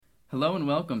Hello and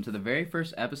welcome to the very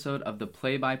first episode of the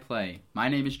Play by Play. My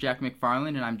name is Jack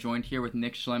McFarland and I'm joined here with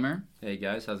Nick Schlemmer. Hey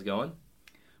guys, how's it going?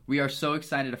 We are so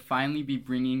excited to finally be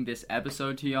bringing this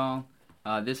episode to y'all.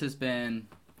 This has been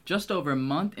just over a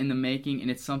month in the making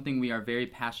and it's something we are very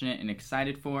passionate and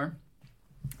excited for.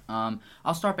 I'll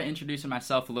start by introducing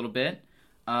myself a little bit.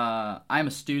 I'm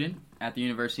a student at the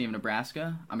University of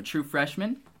Nebraska. I'm a true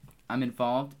freshman. I'm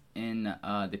involved in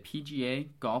the PGA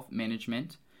Golf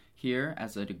Management here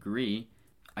as a degree.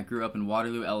 I grew up in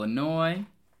Waterloo, Illinois.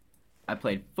 I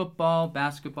played football,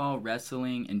 basketball,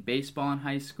 wrestling, and baseball in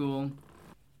high school.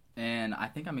 And I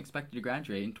think I'm expected to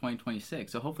graduate in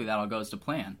 2026, so hopefully that all goes to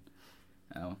plan.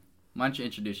 Why don't you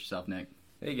introduce yourself, Nick?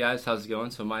 Hey guys, how's it going?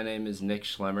 So my name is Nick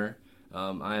Schlemmer.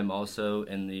 I am also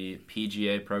in the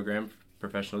PGA program,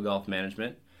 Professional Golf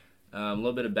Management. A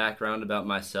little bit of background about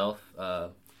myself.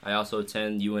 I also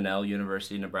attend UNL,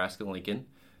 University of Nebraska-Lincoln.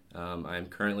 I am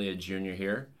currently a junior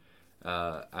here.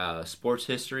 Sports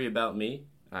history about me.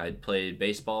 I played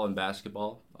baseball and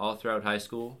basketball all throughout high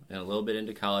school and a little bit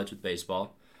into college with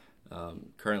baseball.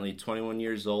 Currently 21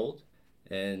 years old.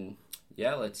 And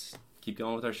yeah, let's keep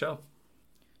going with our show.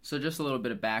 So just a little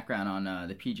bit of background on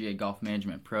the PGA Golf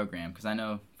Management Program, because I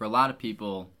know for a lot of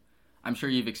people, I'm sure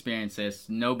you've experienced this,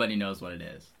 nobody knows what it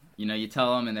is. You know, you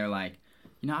tell them and they're like,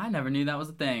 I never knew that was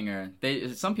a thing, or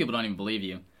some people don't even believe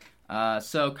you.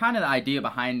 So kind of the idea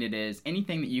behind it is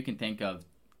anything that you can think of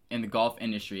in the golf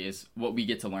industry is what we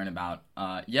get to learn about.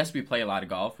 Yes, we play a lot of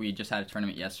golf. We just had a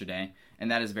tournament yesterday, and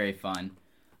that is very fun.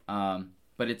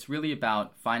 But it's really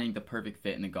about finding the perfect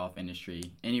fit in the golf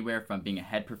industry, anywhere from being a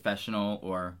head professional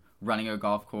or running a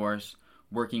golf course,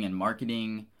 working in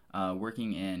marketing,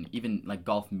 working in even like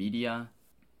golf media.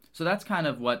 So that's kind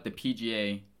of what the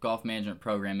PGA Golf Management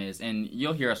Program is, and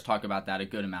you'll hear us talk about that a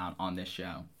good amount on this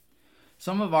show.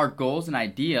 Some of our goals and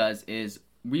ideas is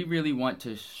we really want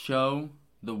to show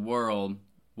the world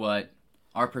what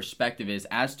our perspective is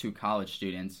as two college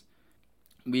students.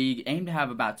 We aim to have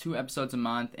about 2 episodes a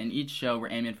month, and each show we're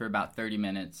aiming for about 30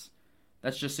 minutes.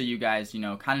 That's just so you guys,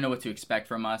 kind of know what to expect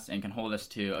from us and can hold us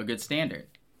to a good standard.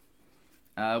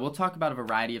 We'll talk about a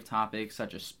variety of topics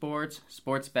such as sports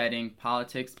betting,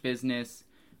 politics, business,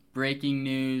 breaking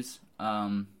news,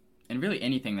 and really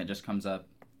anything that just comes up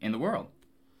in the world.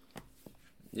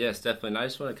 Yes, definitely. And I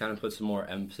just want to kind of put some more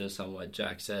emphasis on what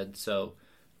Jack said. So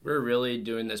we're really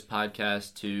doing this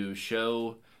podcast to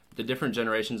show the different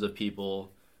generations of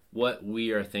people what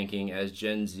we are thinking as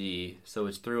Gen Z. So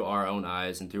it's through our own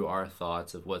eyes and through our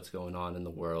thoughts of what's going on in the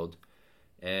world.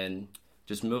 And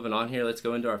just moving on here, let's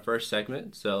go into our first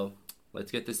segment. So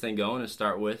let's get this thing going and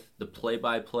start with the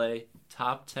play-by-play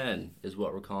top 10 is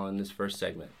what we're calling this first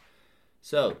segment.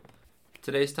 So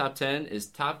today's top 10 is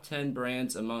top 10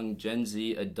 brands among Gen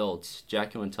Z adults.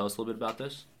 Jack, you want to tell us a little bit about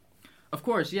this? Of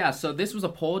course, yeah. So this was a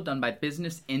poll done by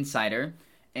Business Insider,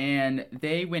 and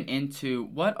they went into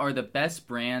what are the best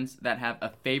brands that have a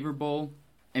favorable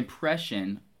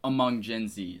impression among Gen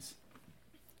Zs.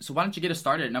 So why don't you get us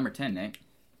started at number 10, Nick?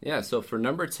 Yeah, so for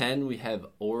number 10, we have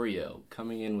Oreo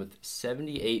coming in with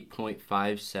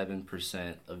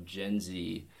 78.57% of Gen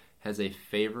Z has a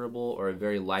favorable or a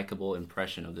very likable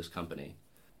impression of this company.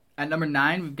 At number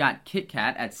 9, we've got Kit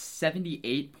Kat at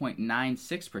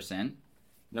 78.96%.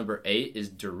 Number 8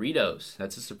 is Doritos.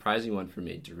 That's a surprising one for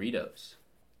me, Doritos,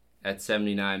 at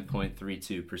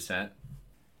 79.32%.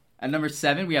 At number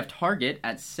 7, we have Target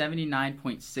at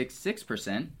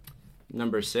 79.66%.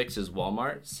 Number 6 is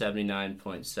Walmart,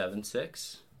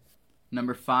 79.76%.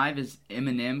 Number 5 is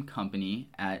M&M Company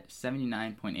at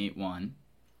 79.81%.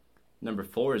 Number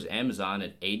 4 is Amazon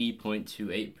at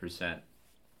 80.28%.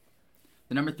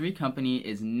 The number 3 company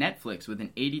is Netflix with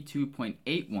an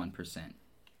 82.81%.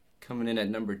 Coming in at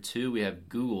number 2, we have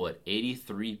Google at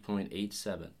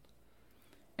 83.87%.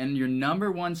 And your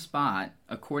number 1 spot,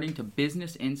 according to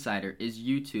Business Insider, is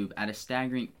YouTube at a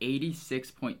staggering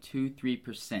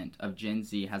 86.23% of Gen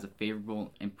Z has a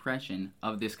favorable impression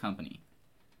of this company.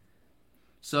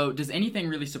 So does anything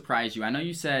really surprise you? I know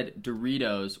you said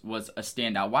Doritos was a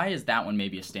standout. Why is that one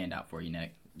maybe a standout for you,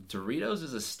 Nick? Doritos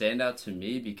is a standout to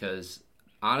me because,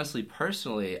 honestly,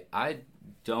 personally, I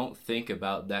don't think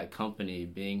about that company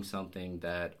being something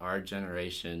that our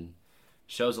generation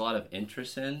shows a lot of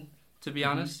interest in, to be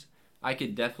honest. I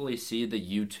could definitely see the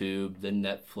YouTube, the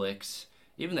Netflix,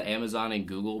 even the Amazon and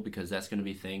Google, because that's going to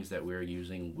be things that we're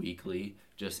using weekly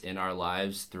just in our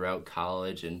lives throughout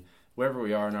college and wherever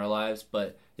we are in our lives.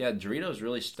 But yeah, Doritos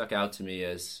really stuck out to me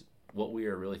as what we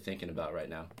are really thinking about right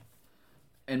now.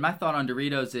 And my thought on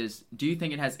Doritos is, do you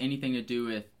think it has anything to do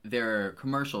with their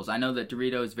commercials? I know that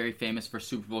Doritos is very famous for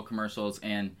Super Bowl commercials,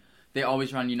 and they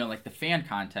always run, like the fan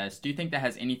contest. Do you think that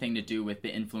has anything to do with the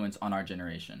influence on our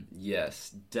generation?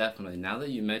 Yes, definitely. Now that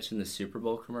you mentioned the Super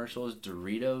Bowl commercials,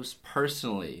 Doritos,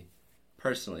 personally,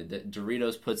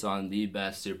 Doritos puts on the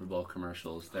best Super Bowl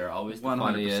commercials. They're always the 100%.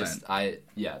 funniest.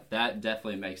 That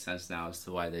definitely makes sense now as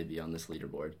to why they'd be on this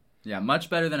leaderboard. Yeah, much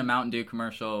better than a Mountain Dew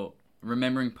commercial.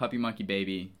 Remembering Puppy Monkey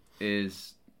Baby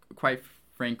is quite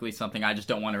frankly something I just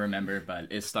don't want to remember,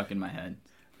 but it's stuck in my head.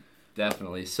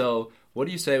 Definitely. So, what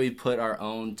do you say we put our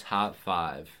own top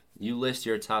 5? You list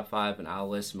your top 5 and I'll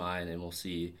list mine, and we'll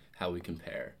see how we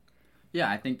compare. Yeah,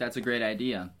 I think that's a great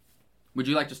idea. Would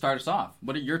you like to start us off?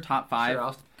 What are your top 5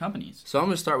 Sure, companies? So I'm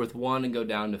going to start with 1 and go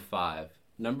down to 5.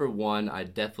 Number 1, I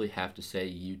definitely have to say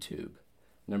YouTube.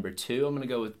 Number 2, I'm going to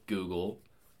go with Google.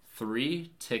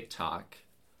 3, TikTok.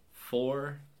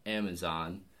 4,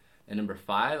 Amazon. And number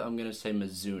 5, I'm going to say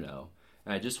Mizuno.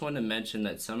 And I just want to mention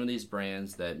that some of these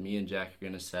brands that me and Jack are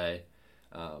going to say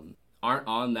aren't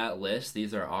on that list.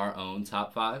 These are our own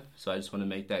top 5. So I just want to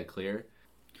make that clear.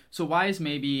 So why is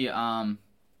maybe,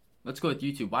 let's go with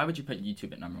YouTube. Why would you put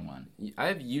YouTube at number 1? I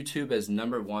have YouTube as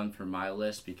number 1 for my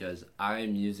list because I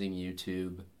am using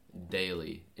YouTube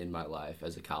daily in my life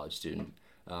as a college student.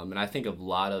 And I think a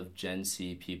lot of Gen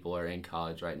Z people are in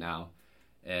college right now.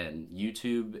 And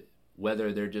YouTube,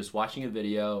 whether they're just watching a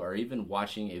video or even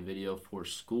watching a video for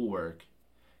schoolwork,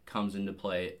 comes into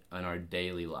play in our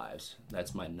daily lives.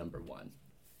 That's my number 1.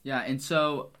 Yeah, and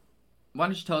so why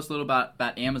don't you tell us a little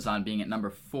about Amazon being at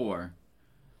number 4?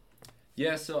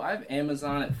 Yeah, so I have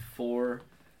Amazon at 4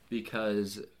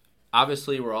 because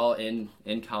obviously we're all in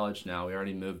college now. We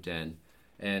already moved in.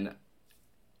 And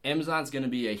Amazon's going to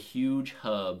be a huge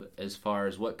hub as far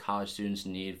as what college students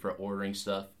need for ordering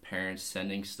stuff, parents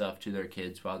sending stuff to their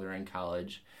kids while they're in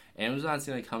college. Amazon's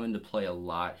going to come into play a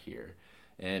lot here.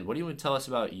 And what do you want to tell us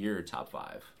about your top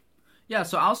 5? Yeah,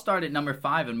 so I'll start at number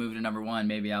 5 and move to number 1.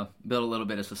 Maybe I'll build a little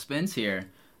bit of suspense here.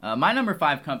 My number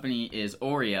 5 company is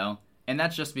Oreo, and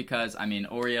that's just because,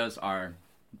 Oreos are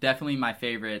definitely my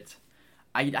favorite.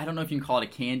 I don't know if you can call it a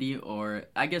candy, or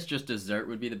I guess just dessert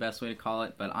would be the best way to call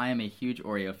it, but I am a huge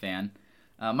Oreo fan.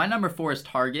 My number 4 is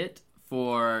Target,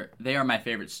 they are my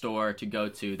favorite store to go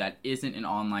to that isn't an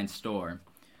online store.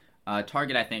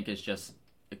 Target, I think, is just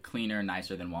cleaner,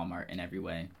 nicer than Walmart in every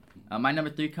way. My number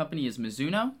 3 company is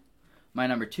Mizuno. My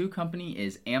number 2 company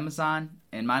is Amazon,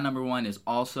 and my number 1 is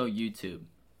also YouTube.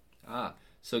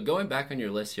 So going back on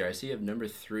your list here, I see you have number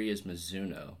 3 is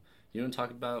Mizuno. You want to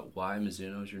talk about why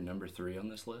Mizuno is your number 3 on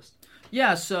this list?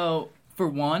 Yeah, so for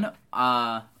one,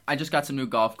 I just got some new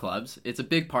golf clubs. It's a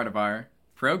big part of our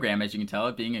program, as you can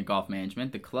tell, being in golf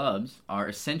management. The clubs are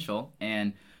essential,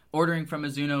 and ordering from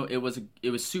Mizuno, it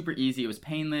was super easy. It was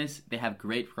painless. They have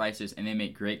great prices, and they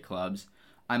make great clubs.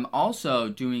 I'm also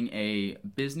doing a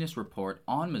business report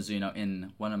on Mizuno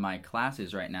in one of my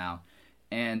classes right now.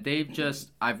 And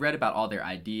I've read about all their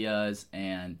ideas,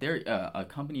 and they're a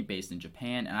company based in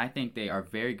Japan, and I think they are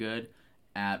very good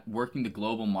at working the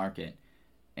global market.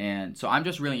 And so I'm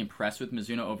just really impressed with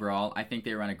Mizuno overall. I think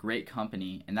they run a great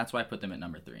company, and that's why I put them at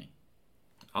number 3.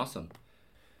 Awesome.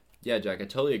 Yeah, Jack, I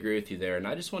totally agree with you there. And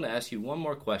I just want to ask you one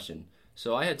more question.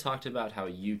 So I had talked about how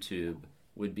YouTube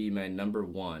would be my number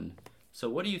 1. So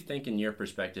what do you think, in your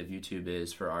perspective, YouTube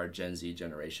is for our Gen Z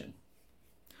generation?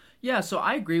 Yeah, so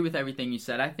I agree with everything you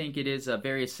said. I think it is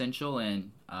very essential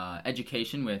in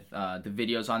education with the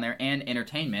videos on there and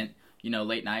entertainment.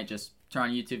 Late night, just turn on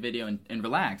a YouTube video and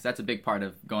relax. That's a big part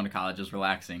of going to college, is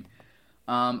relaxing.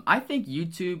 I think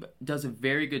YouTube does a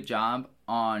very good job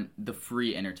on the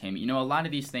free entertainment. A lot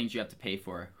of these things you have to pay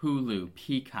for. Hulu,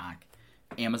 Peacock,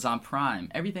 Amazon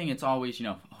Prime. Everything, it's always,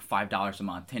 $5 a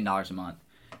month, $10 a month.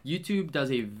 YouTube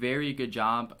does a very good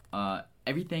job.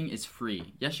 Everything is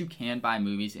free. Yes, you can buy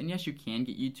movies, and yes, you can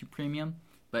get YouTube Premium,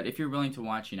 but if you're willing to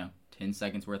watch, 10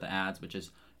 seconds worth of ads, which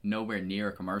is nowhere near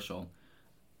a commercial,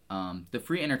 the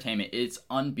free entertainment is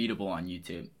unbeatable on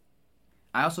YouTube.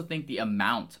 I also think the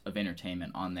amount of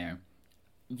entertainment on there,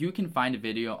 you can find a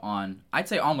video on, I'd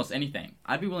say almost anything.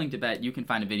 I'd be willing to bet you can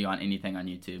find a video on anything on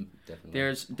YouTube. Definitely.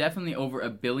 There's definitely over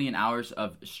 1 billion hours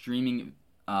of streaming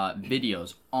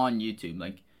videos on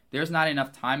YouTube. There's not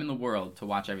enough time in the world to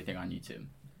watch everything on YouTube.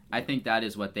 I think that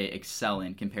is what they excel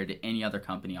in compared to any other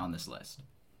company on this list.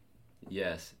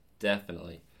 Yes,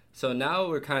 definitely. So now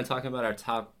we're kind of talking about our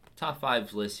top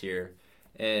 5 list here.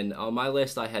 And on my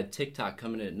list, I had TikTok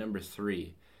coming in at number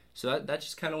 3. So that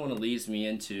just kind of leads me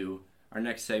into our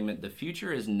next segment. The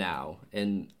future is now.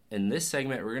 And in this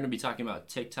segment, we're going to be talking about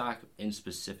TikTok in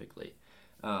specifically.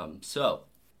 So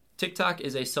TikTok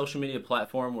is a social media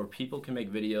platform where people can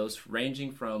make videos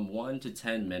ranging from 1 to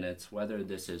 10 minutes, whether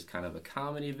this is kind of a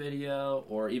comedy video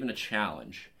or even a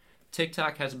challenge.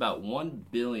 TikTok has about 1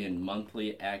 billion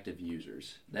monthly active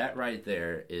users. That right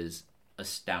there is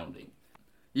astounding.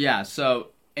 Yeah, so,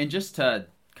 and just to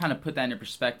kind of put that into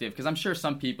perspective, because I'm sure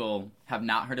some people have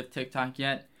not heard of TikTok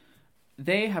yet,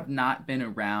 they have not been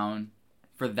around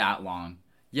for that long.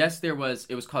 Yes, it was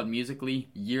called Musical.ly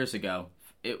years ago.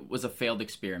 It was a failed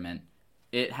experiment.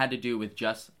 It had to do with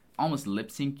just almost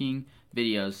lip-syncing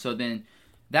videos. So then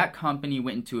that company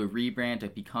went into a rebrand to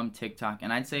become TikTok,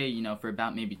 and I'd say, for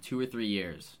about maybe 2 or 3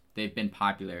 years, they've been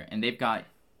popular, and they've got,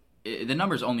 the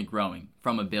number's only growing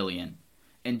from 1 billion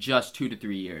in just 2 to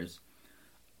 3 years.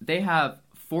 They have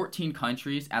 14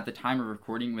 countries at the time of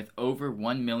recording with over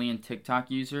 1 million TikTok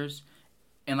users,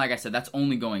 and like I said, that's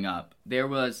only going up. There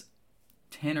was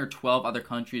 10 or 12 other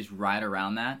countries right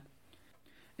around that.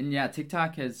 And yeah,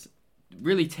 TikTok has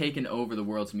really taken over the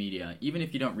world's media. Even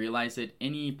if you don't realize it,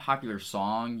 any popular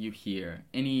song you hear,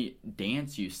 any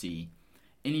dance you see,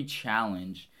 any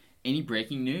challenge, any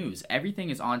breaking news, everything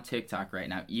is on TikTok right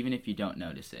now, even if you don't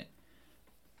notice it.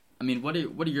 I mean, what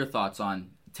are your thoughts on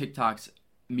TikTok's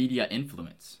media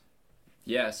influence?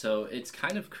 Yeah, so it's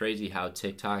kind of crazy how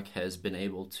TikTok has been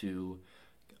able to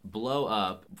blow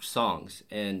up songs.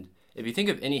 And if you think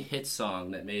of any hit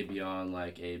song that may be on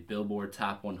like a Billboard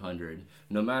Top 100,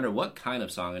 no matter what kind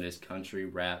of song it is, country,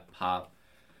 rap, pop,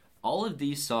 all of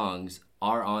these songs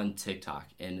are on TikTok,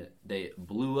 and they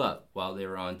blew up while they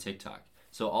were on TikTok.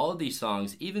 So all of these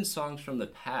songs, even songs from the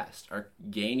past, are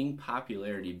gaining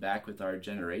popularity back with our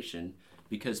generation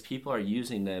because people are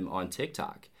using them on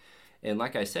TikTok. And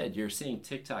like I said, you're seeing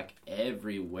TikTok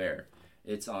everywhere.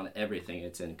 It's on everything.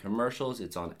 It's in commercials,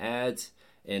 it's on ads,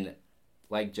 and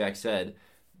like Jack said,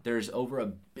 there's over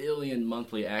 1 billion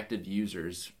monthly active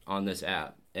users on this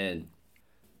app. And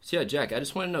so yeah, Jack, I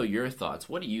just want to know your thoughts.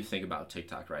 What do you think about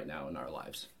TikTok right now in our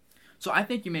lives? So I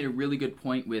think you made a really good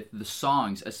point with the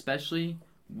songs, especially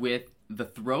with the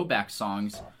throwback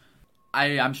songs.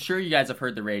 I'm sure you guys have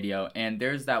heard the radio, and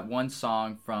there's that one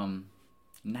song from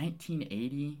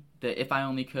 1980, the If I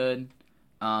Only Could.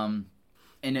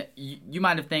 You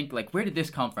might have think, like, where did this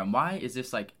come from? Why is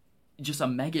this, like, just a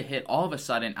mega hit all of a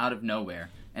sudden out of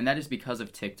nowhere? And that is because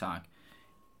of TikTok.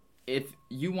 If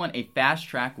you want a fast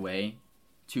track way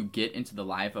to get into the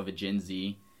life of a Gen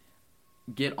Z,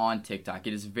 get on TikTok.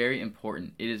 It is very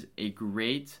important. It is a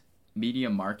great media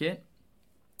market.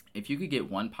 If you could get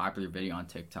one popular video on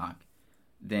TikTok,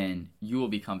 then you will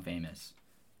become famous.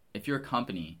 If you're a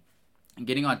company,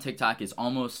 getting on TikTok is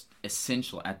almost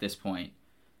essential at this point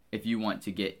if you want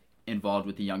to get involved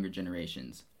with the younger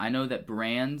generations. I know that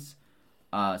brands,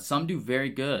 some do very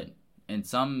good, and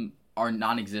some are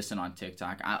non-existent on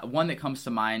TikTok. One that comes to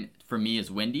mind for me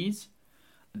is Wendy's.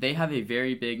 They have a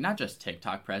very big, not just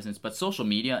TikTok presence, but social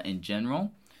media in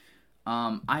general.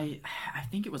 I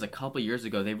think it was a couple years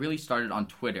ago, they really started on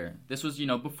Twitter. This was,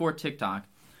 before TikTok.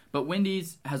 But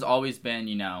Wendy's has always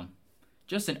been,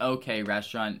 just an okay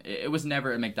restaurant. It was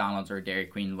never a McDonald's or a Dairy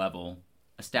Queen level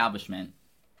establishment.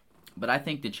 But I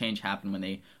think the change happened when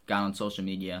they got on social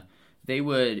media. They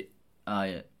would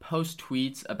post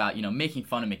tweets about, making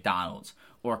fun of McDonald's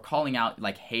or calling out,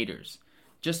 like, haters.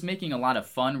 Just making a lot of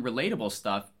fun, relatable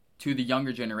stuff to the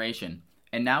younger generation.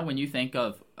 And now when you think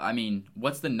of,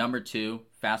 what's the number 2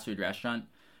 fast food restaurant?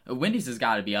 Wendy's has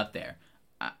got to be up there.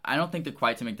 I don't think they're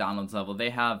quite to McDonald's level.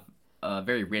 They have a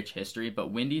very rich history,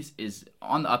 but Wendy's is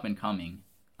on the up and coming.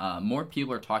 More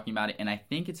people are talking about it, and I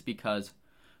think it's because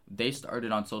they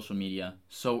started on social media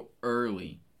so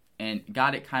early and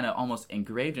got it kind of almost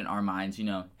engraved in our minds,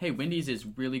 hey, Wendy's is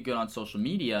really good on social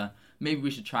media. Maybe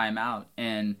we should try them out,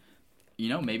 and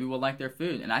maybe we'll like their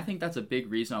food. And I think that's a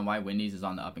big reason on why Wendy's is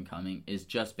on the up and coming, is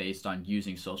just based on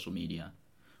using social media.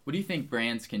 What do you think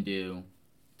brands can do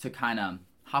to kind of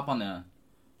hop on the,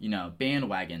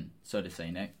 bandwagon, so to say,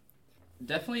 Nick?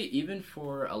 Definitely, even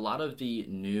for a lot of the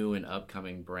new and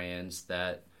upcoming brands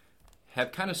that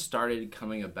have kind of started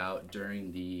coming about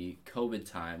during the COVID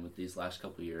time with these last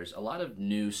couple of years, a lot of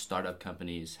new startup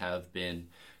companies have been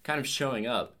kind of showing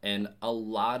up, and a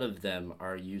lot of them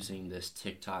are using this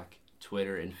TikTok,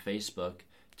 Twitter, and Facebook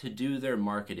to do their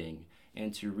marketing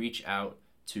and to reach out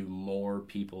to more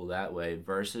people that way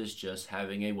versus just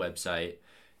having a website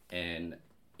and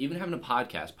even having a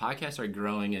podcast. Podcasts are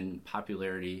growing in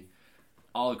popularity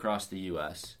all across the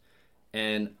U.S.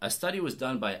 And a study was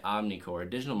done by Omnicore, a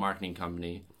digital marketing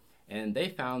company, and they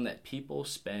found that people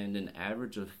spend an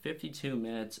average of 52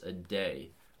 minutes a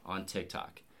day on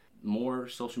TikTok. More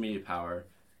social media power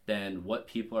than what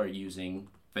people are using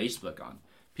Facebook on.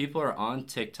 People are on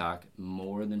TikTok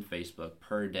more than Facebook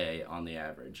per day on the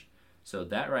average. So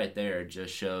that right there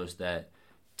just shows that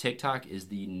TikTok is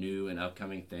the new and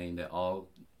upcoming thing that all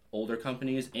older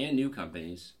companies and new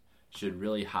companies should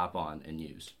really hop on and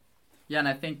use. Yeah, and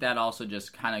I think that also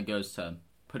just kind of goes to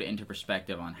put it into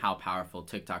perspective on how powerful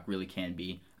TikTok really can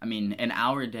be. I mean, an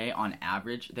hour a day on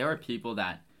average, there are people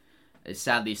that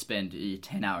sadly spend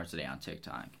 10 hours a day on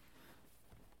TikTok.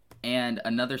 And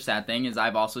another sad thing is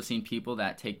I've also seen people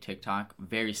that take TikTok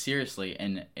very seriously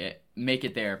and make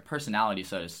it their personality,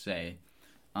 so to say.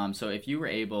 So if you were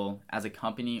able, as a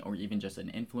company or even just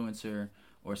an influencer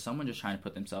or someone just trying to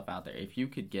put themselves out there, if you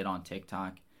could get on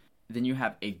TikTok, then you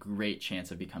have a great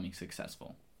chance of becoming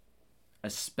successful,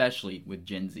 especially with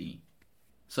Gen Z.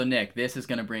 So Nick, this is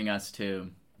going to bring us to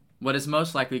what is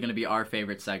most likely going to be our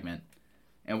favorite segment,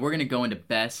 and we're going to go into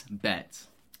best bets.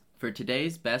 For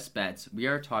today's best bets, we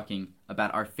are talking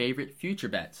about our favorite future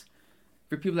bets.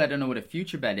 For people that don't know what a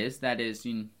future bet is, that is,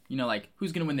 you know, like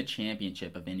who's going to win the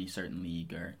championship of any certain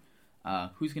league, or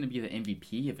who's going to be the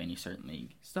MVP of any certain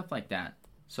league, stuff like that.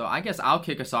 So I guess I'll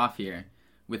kick us off here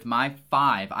with my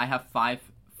 5. I have 5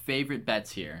 favorite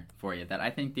bets here for you that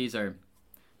I think these are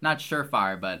not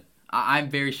surefire, but I'm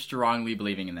very strongly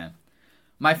believing in them.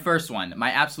 My first one, my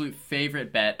absolute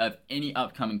favorite bet of any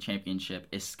upcoming championship,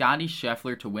 is Scottie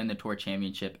Scheffler to win the Tour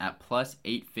Championship at plus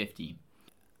 850.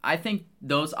 I think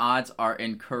those odds are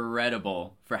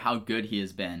incredible for how good he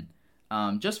has been.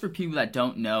 Just for people that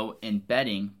don't know, in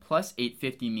betting, plus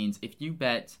 850 means if you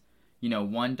bet,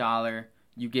 $1,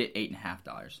 you get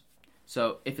 $8.50.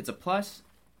 So if it's a plus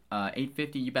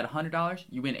 850, you bet $100,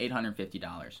 you win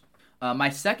 $850. My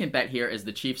second bet here is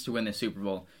the Chiefs to win the Super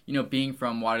Bowl. Being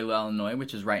from Waterloo, Illinois,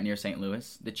 which is right near St.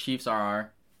 Louis, the Chiefs are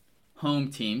our home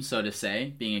team, so to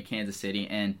say, being in Kansas City,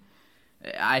 and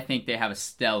I think they have a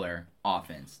stellar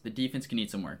offense. The defense can need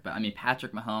some work, but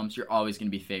Patrick Mahomes, you're always going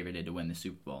to be favorited to win the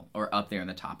Super Bowl, or up there in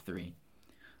the top 3.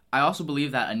 I also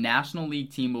believe that a National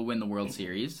League team will win the World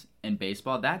Series in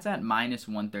baseball. That's at minus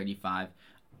 135.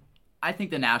 I think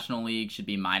the National League should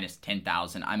be minus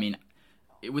 10,000.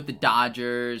 With the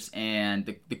Dodgers and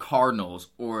the Cardinals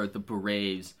or the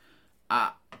Braves,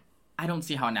 I don't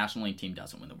see how a National League team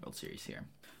doesn't win the World Series here.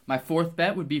 My fourth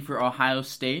bet would be for Ohio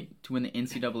State to win the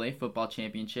NCAA football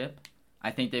championship.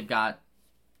 I think they've got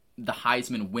the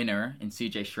Heisman winner in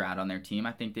C.J. Stroud on their team.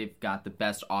 I think they've got the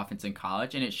best offense in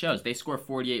college, and it shows. They score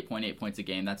 48.8 points a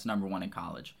game. That's number 1 in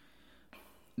college.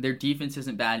 Their defense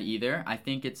isn't bad either. I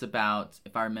think it's about,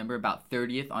 if I remember, about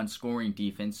 30th on scoring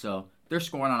defense, so they're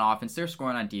scoring on offense, they're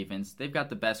scoring on defense. They've got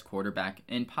the best quarterback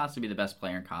and possibly the best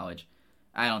player in college.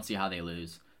 I don't see how they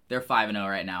lose. They're 5-0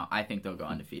 right now. I think they'll go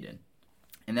undefeated.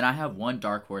 And then I have one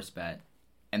dark horse bet,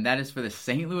 and that is for the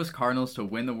St. Louis Cardinals to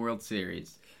win the World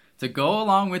Series. To go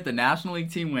along with the National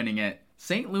League team winning it,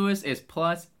 St. Louis is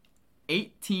plus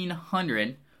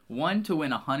 1,800, 1 to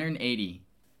win 180.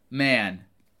 Man,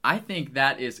 I think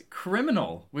that is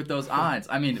criminal with those odds.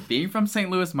 Being from St.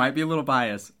 Louis might be a little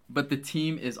biased, but the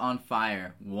team is on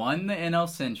fire. Won the NL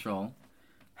Central,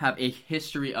 have a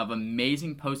history of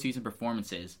amazing postseason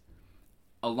performances,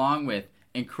 along with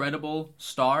incredible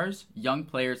stars, young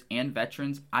players, and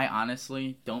veterans. I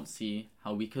honestly don't see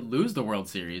how we could lose the World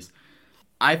Series.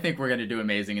 I think we're going to do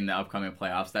amazing in the upcoming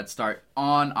playoffs that start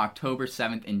on October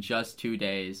 7th in just 2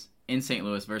 days in St.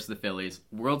 Louis versus the Phillies.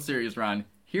 World Series run.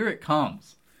 Here it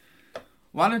comes.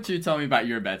 Why don't you tell me about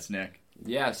your bets, Nick?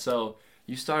 Yeah, so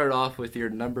you started off with your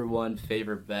number 1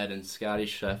 favorite bet in Scottie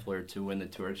Scheffler to win the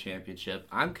Tour Championship.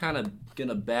 I'm kind of going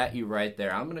to bat you right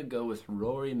there. I'm going to go with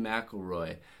Rory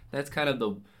McIlroy. That's kind of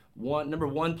the number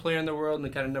 1 player in the world and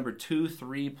the kind of number 2,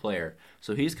 3 player.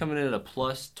 So he's coming in at a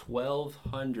plus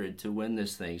 1,200 to win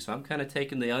this thing. So I'm kind of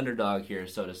taking the underdog here,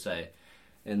 so to say,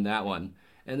 in that one.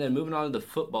 And then moving on to the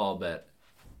football bet.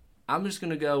 I'm just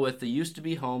going to go with the used to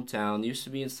be hometown, used to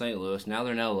be in St. Louis, now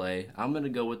they're in L.A. I'm going to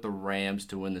go with the Rams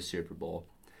to win the Super Bowl.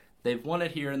 They've won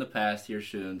it here in the past, here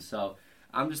soon, so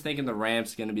I'm just thinking the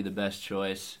Rams are going to be the best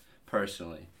choice,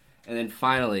 personally. And then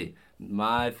finally,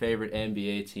 my favorite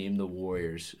NBA team, the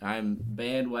Warriors. I'm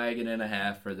bandwagon and a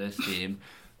half for this team.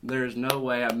 There's no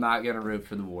way I'm not going to root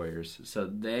for the Warriors. So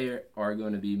they are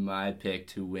going to be my pick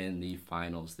to win the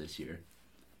finals this year.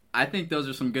 I think those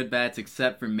are some good bets,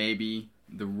 except for maybe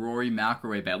the Rory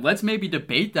McIlroy bet. Let's maybe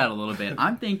debate that a little bit.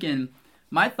 I'm thinking,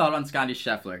 my thought on Scottie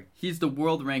Scheffler, he's the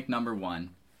world ranked number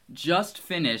 1. Just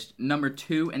finished number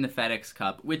 2 in the FedEx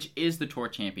Cup, which is the Tour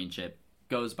Championship.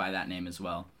 Goes by that name as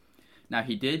well. Now,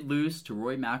 he did lose to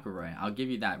Rory McIlroy. I'll give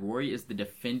you that. Rory is the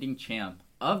defending champ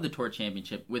of the Tour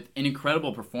Championship with an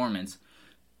incredible performance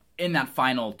in that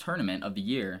final tournament of the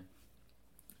year.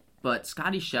 But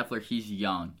Scottie Scheffler, he's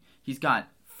young. He's got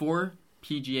 4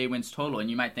 PGA wins total,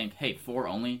 and you might think, hey, 4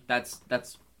 only? That's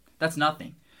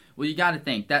nothing. Well, you got to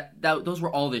think that those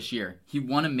were all this year. He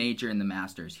won a major in the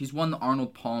Masters. He's won the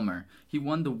Arnold Palmer. He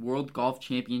won the World Golf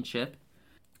Championship.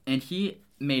 And he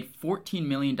made $14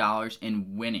 million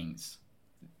in winnings.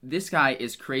 This guy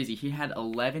is crazy. He had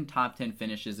 11 top 10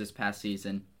 finishes this past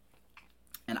season.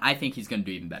 And I think he's going to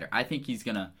do even better. I think he's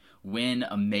going to win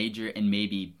a major and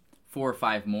maybe 4 or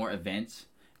 5 more events.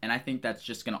 And I think that's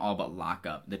just going to all but lock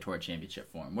up the Tour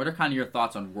Championship for him. What are kind of your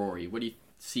thoughts on Rory? What do you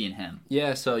see in him?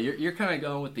 Yeah, so you're kind of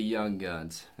going with the young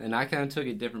guns, and I kind of took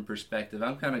a different perspective.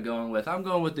 I'm going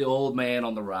with the old man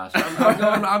on the roster.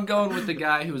 I'm going with the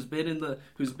guy who's been in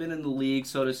the league,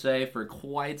 so to say, for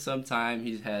quite some time.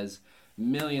 He has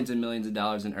millions and millions of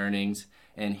dollars in earnings,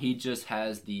 and he just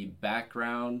has the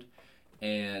background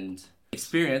and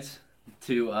experience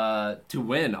to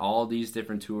win all these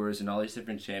different tours and all these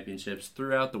different championships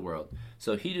throughout the world.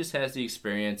 So he just has the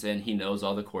experience, and he knows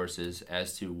all the courses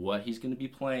as to what he's going to be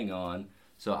playing on.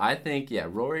 So I think, yeah,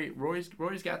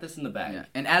 Rory's got this in the bag. Yeah.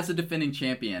 And as a defending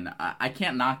champion, I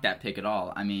can't knock that pick at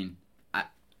all. I mean,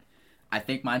 I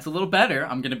think mine's a little better,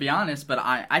 I'm going to be honest, but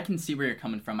I can see where you're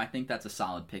coming from. I think that's a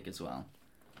solid pick as well.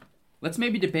 Let's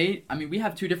maybe debate. I mean, we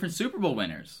have 2 different Super Bowl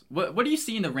winners. What do you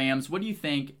see in the Rams? What do you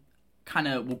think kind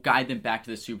of will guide them back to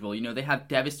the Super Bowl? You know, they have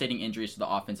devastating injuries to the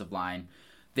offensive line.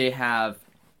 They have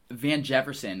Van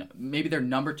Jefferson. Maybe their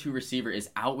number 2 receiver is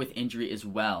out with injury as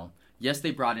well. Yes,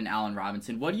 they brought in Allen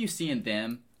Robinson. What do you see in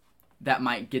them that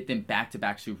might get them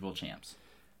back-to-back Super Bowl champs?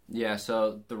 Yeah,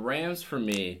 so the Rams, for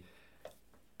me,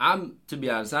 to be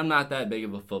honest, I'm not that big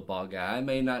of a football guy. I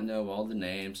may not know all the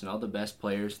names and all the best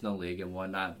players in the league and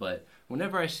whatnot, but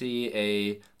whenever I see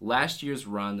a last year's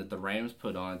run that the Rams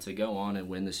put on to go on and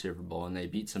win the Super Bowl, and they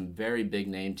beat some very big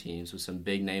name teams with some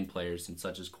big name players and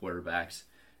such as quarterbacks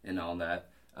and all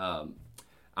that,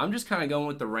 I'm just kind of going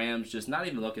with the Rams, just not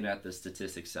even looking at the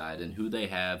statistics side and who they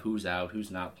have, who's out,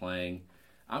 who's not playing.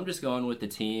 I'm just going with the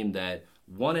team that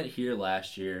won it here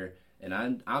last year.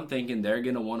 And I'm thinking they're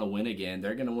going to want to win again.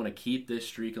 They're going to want to keep this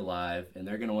streak alive, and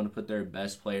they're going to want to put their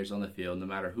best players on the field, no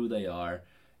matter who they are,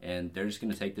 and they're just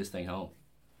going to take this thing home.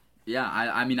 Yeah,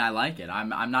 I mean, I like it.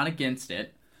 I'm not against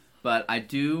it, but I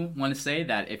do want to say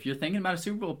that if you're thinking about a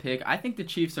Super Bowl pick, I think the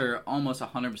Chiefs are almost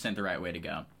 100% the right way to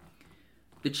go.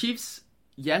 The Chiefs,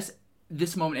 yes,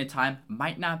 this moment in time,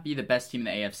 might not be the best team in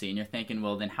the AFC, and you're thinking,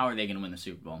 well, then how are they going to win the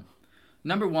Super Bowl?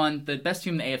 Number 1, the best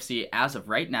team in the AFC as of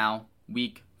right now,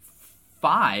 week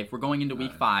 5, we're going into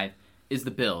week 5, is the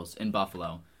Bills in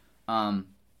Buffalo.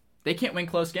 They can't win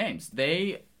close games.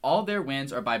 All their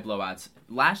wins are by blowouts.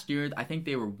 Last year, I think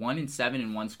they were 1-7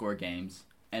 in one-score games,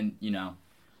 and you know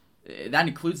that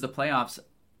includes the playoffs.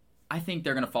 I think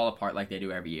they're going to fall apart like they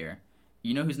do every year.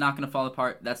 You know who's not going to fall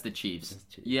apart? That's the Chiefs.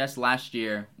 Yes, last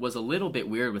year was a little bit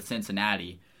weird with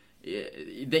Cincinnati.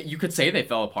 You could say they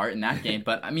fell apart in that game,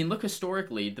 but I mean, look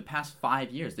historically, the past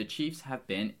 5 years, the Chiefs have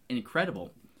been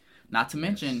incredible. Not to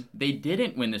mention, they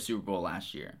didn't win the Super Bowl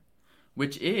last year,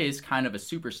 which is kind of a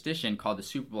superstition called the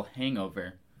Super Bowl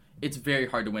hangover. It's very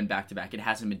hard to win back-to-back. It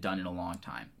hasn't been done in a long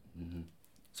time. Mm-hmm.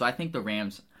 So I think the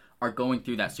Rams are going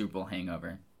through that Super Bowl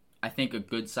hangover. I think a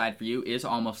good side for you is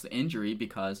almost the injury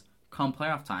because come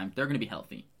playoff time, they're going to be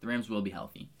healthy. The Rams will be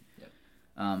healthy.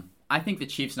 Yep. I think the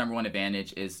Chiefs' number 1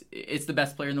 advantage is it's the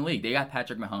best player in the league. They got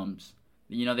Patrick Mahomes.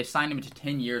 You know, they signed him to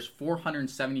 10 years,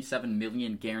 $477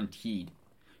 million guaranteed.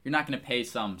 You're not going to pay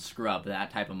some scrub that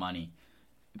type of money.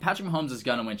 Patrick Mahomes is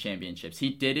going to win championships.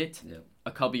 He did it a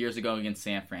couple years ago against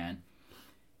San Fran.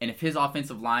 And if his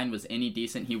offensive line was any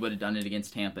decent, he would have done it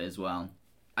against Tampa as well.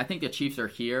 I think the Chiefs are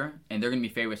here, and they're going to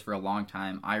be favorites for a long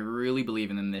time. I really believe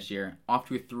in them this year. Off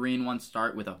to a 3-1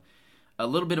 start with a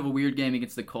little bit of a weird game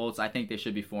against the Colts. I think they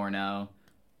should be 4-0.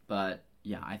 But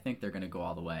yeah, I think they're going to go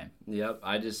all the way. Yep.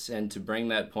 And to bring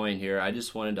that point here, I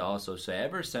just wanted to also say,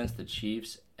 ever since the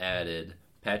Chiefs added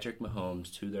Patrick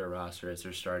Mahomes to their roster as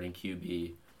their starting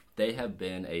QB, they have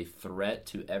been a threat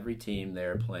to every team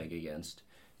they're playing against.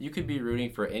 You could be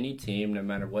rooting for any team, no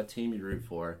matter what team you root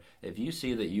for. If you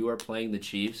see that you are playing the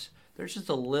Chiefs, there's just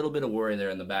a little bit of worry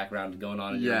there in the background going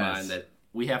on in your mind that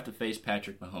we have to face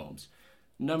Patrick Mahomes.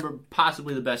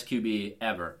 Possibly the best QB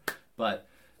ever. But,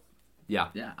 yeah.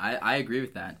 Yeah, I agree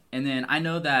with that. And then I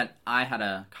know that I had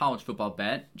a college football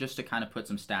bet, just to kind of put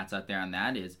some stats out there on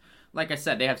that is, like I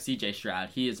said, they have C.J. Stroud.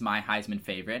 He is my Heisman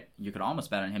favorite. You could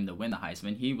almost bet on him to win the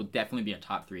Heisman. He will definitely be a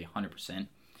top 3, 100%.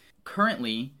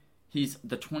 Currently, he's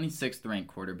the 26th ranked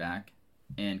quarterback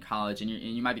in college, and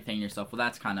you might be thinking to yourself, well,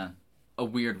 that's kind of a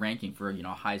weird ranking for a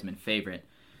Heisman favorite.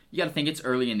 You got to think it's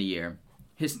early in the year.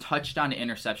 His touchdown to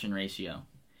interception ratio,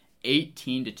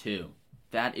 18-2.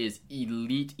 That is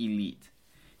elite.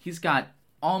 He's got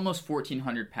almost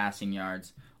 1,400 passing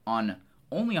yards on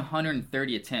only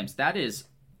 130 attempts. That is,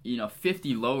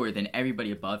 50 lower than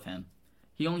everybody above him.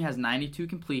 He only has 92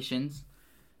 completions.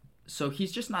 So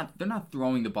he's just not, they're not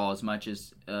throwing the ball as much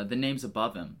as the names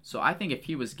above him. So I think if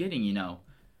he was getting,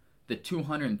 the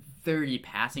 230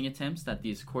 passing attempts that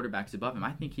these quarterbacks above him,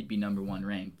 I think he'd be number 1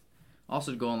 ranked.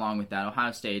 Also, to go along with that,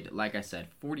 Ohio State, like I said,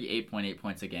 48.8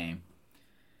 points a game.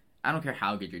 I don't care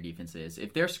how good your defense is.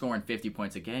 If they're scoring 50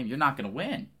 points a game, you're not going to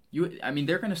win.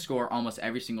 They're going to score almost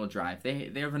every single drive.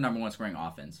 They have a number 1 scoring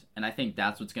offense, and I think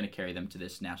that's what's going to carry them to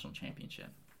this national championship.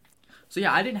 So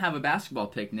yeah, I didn't have a basketball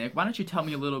pick, Nick. Why don't you tell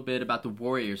me a little bit about the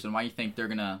Warriors and why you think they're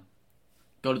going to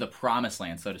go to the promised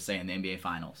land, so to say, in the NBA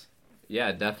Finals?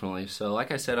 Yeah, definitely. So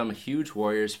like I said, I'm a huge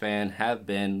Warriors fan, have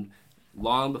been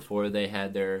long before they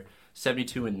had their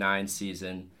 72-9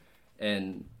 season,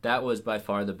 and that was by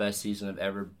far the best season I've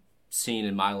ever seen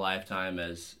in my lifetime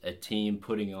as a team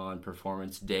putting on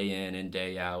performance day in and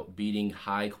day out, beating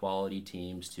high-quality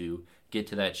teams to get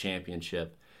to that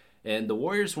championship. And the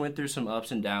Warriors went through some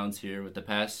ups and downs here with the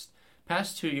past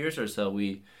 2 years or so.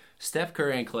 Steph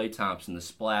Curry and Klay Thompson, the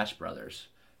Splash Brothers,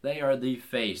 they are the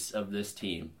face of this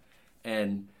team.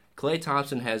 And Klay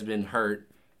Thompson has been hurt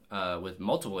with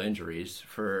multiple injuries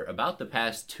for about the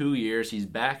past 2 years. He's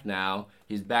back now.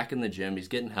 He's back in the gym. He's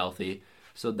getting healthy.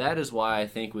 So that is why I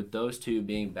think with those two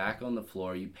being back on the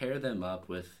floor, you pair them up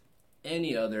with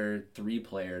any other 3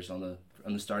 players on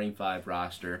the starting 5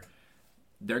 roster,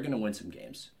 they're going to win some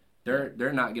games.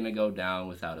 They're not going to go down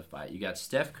without a fight. You got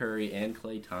Steph Curry and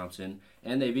Klay Thompson,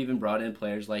 and they've even brought in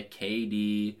players like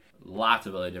KD, lots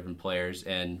of other different players,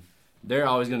 and they're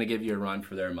always going to give you a run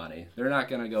for their money. They're not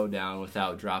going to go down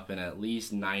without dropping at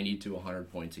least 90 to 100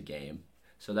 points a game.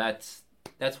 So that's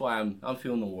why I'm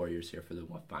feeling the Warriors here for the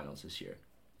finals this year.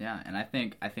 Yeah, and I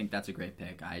think that's a great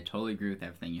pick. I totally agree with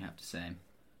everything you have to say.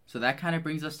 So that kind of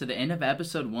brings us to the end of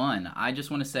episode 1. I just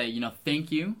want to say,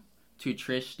 thank you to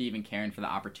Trish, Steve, and Karen for the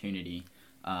opportunity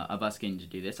of us getting to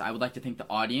do this. I would like to thank the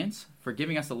audience for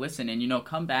giving us a listen, and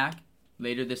come back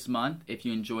later this month if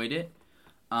you enjoyed it.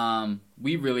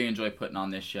 We really enjoy putting on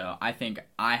this show. I think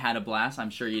I had a blast. I'm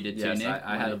sure you did too, Nick. Yes,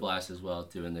 I had a blast as well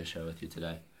doing this show with you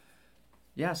today.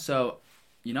 Yeah, so,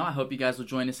 I hope you guys will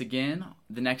join us again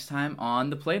the next time on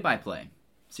the Play-by-Play.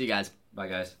 See you guys. Bye,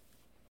 guys.